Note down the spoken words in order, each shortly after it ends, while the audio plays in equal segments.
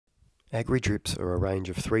Agri drips are a range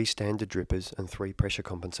of 3 standard drippers and 3 pressure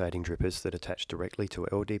compensating drippers that attach directly to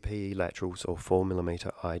LDPE laterals or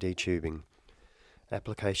 4mm ID tubing.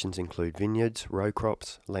 Applications include vineyards, row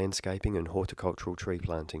crops, landscaping and horticultural tree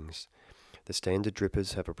plantings. The standard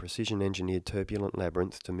drippers have a precision-engineered turbulent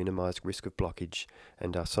labyrinth to minimise risk of blockage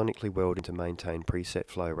and are sonically welded to maintain preset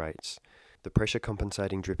flow rates. The pressure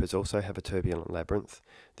compensating drippers also have a turbulent labyrinth.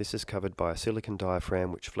 This is covered by a silicon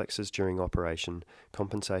diaphragm which flexes during operation,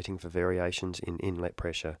 compensating for variations in inlet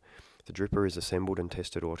pressure. The dripper is assembled and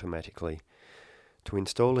tested automatically. To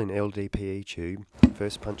install an LDPE tube,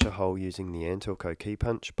 first punch a hole using the Antelco key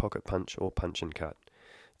punch, pocket punch or punch and cut.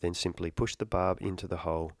 Then simply push the barb into the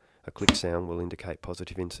hole. A click sound will indicate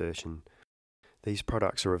positive insertion. These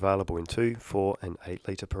products are available in 2, 4 and 8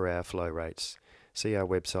 litre per hour flow rates. See our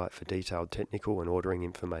website for detailed technical and ordering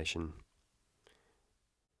information.